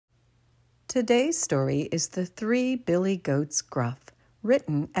Today's story is The Three Billy Goats Gruff,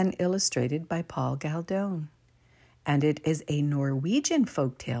 written and illustrated by Paul Galdone. And it is a Norwegian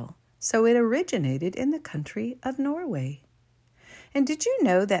folktale, so it originated in the country of Norway. And did you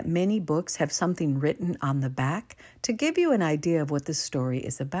know that many books have something written on the back to give you an idea of what the story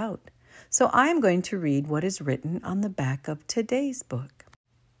is about? So I'm going to read what is written on the back of today's book.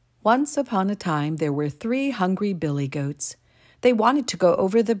 Once upon a time, there were 3 hungry billy goats. They wanted to go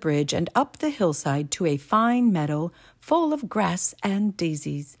over the bridge and up the hillside to a fine meadow full of grass and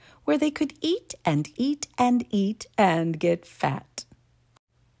daisies, where they could eat and eat and eat and get fat.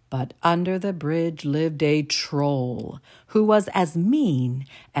 But under the bridge lived a troll who was as mean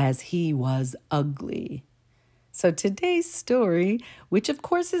as he was ugly. So today's story, which of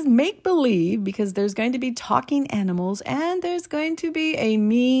course is make-believe because there's going to be talking animals and there's going to be a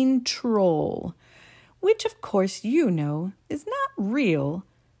mean troll, which of course you know is not real,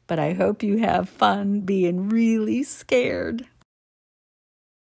 but I hope you have fun being really scared.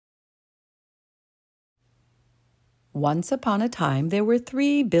 Once upon a time, there were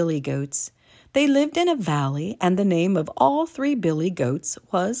 3 billy goats. They lived in a valley, and the name of all 3 billy goats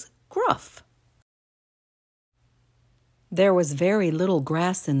was Gruff. There was very little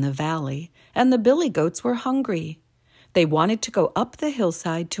grass in the valley, and the billy goats were hungry. They wanted to go up the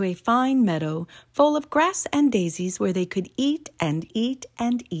hillside to a fine meadow full of grass and daisies where they could eat and eat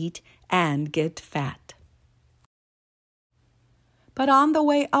and eat and get fat. But on the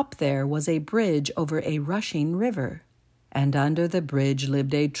way up there was a bridge over a rushing river, and under the bridge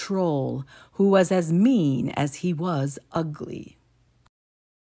lived a troll who was as mean as he was ugly.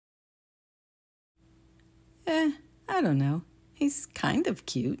 I don't know. He's kind of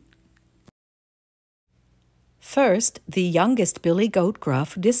cute. First, the youngest billy goat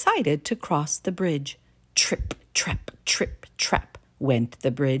Gruff decided to cross the bridge. Trip, trap, trip, trap, went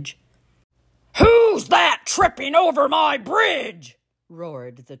the bridge. "Who's that tripping over my bridge?"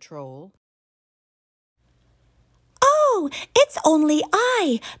 roared the troll. "Oh, it's only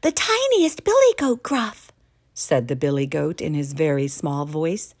I, the tiniest billy goat Gruff," said the billy goat in his very small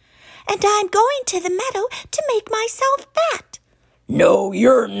voice. "And I'm going to the meadow to make myself fat." "No,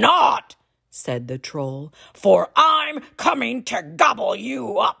 you're not," said the troll, "for I'm coming to gobble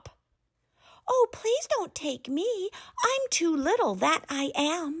you up." "Oh, please don't take me. I'm too little, that I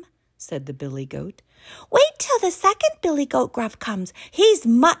am," said the billy goat. "Wait till the second billy goat Gruff comes. He's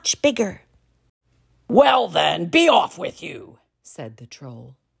much bigger." "Well then, be off with you," said the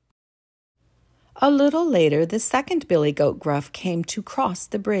troll. A little later, the second billy goat Gruff came to cross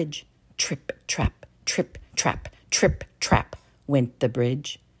the bridge. Trip, trap, trip, trap, trip, trap, went the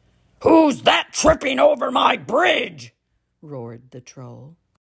bridge. "Who's that tripping over my bridge?" roared the troll.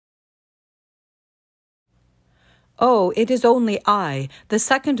 "Oh, it is only I, the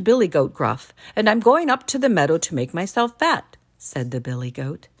second billy goat Gruff, and I'm going up to the meadow to make myself fat," said the billy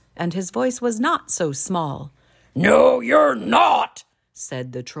goat, and his voice was not so small. "No, you're not,"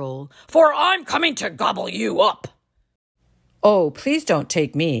 said the troll, "for I'm coming to gobble you up." "Oh, please don't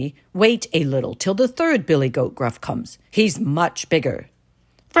take me. Wait a little till the third billy goat Gruff comes. He's much bigger."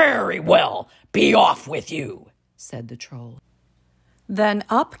 "Very well, be off with you," said the troll. Then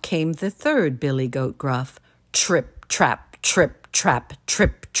up came the third billy goat Gruff. Trip, trap, trip, trap,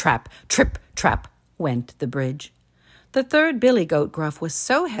 trip, trap, trip, trap, went the bridge. The third billy goat Gruff was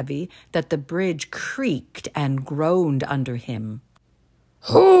so heavy that the bridge creaked and groaned under him.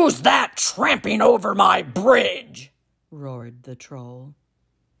 "Who's that tramping over my bridge?" roared the troll.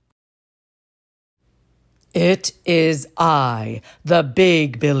 "It is I, the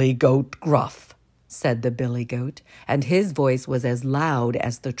big billy goat Gruff," said the billy goat, and his voice was as loud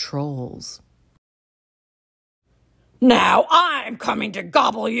as the troll's. "Now I'm coming to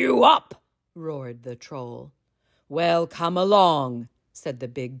gobble you up," roared the troll. "Well, come along," said the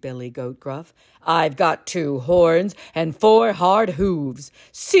big billy goat Gruff. "I've got 2 horns and 4 hard hooves.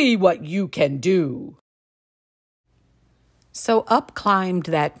 See what you can do." So up climbed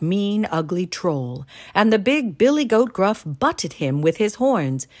that mean, ugly troll, and the big billy goat Gruff butted him with his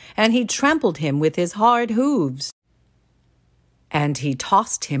horns, and he trampled him with his hard hooves. And he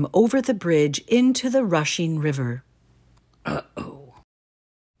tossed him over the bridge into the rushing river. Uh-oh.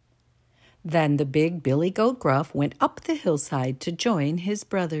 Then the big billy goat Gruff went up the hillside to join his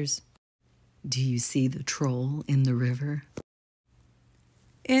brothers. Do you see the troll in the river?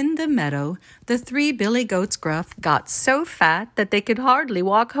 In the meadow, the 3 billy goats Gruff got so fat that they could hardly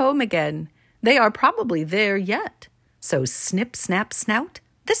walk home again. They are probably there yet. So snip, snap, snout,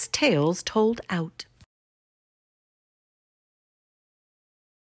 this tale's told out.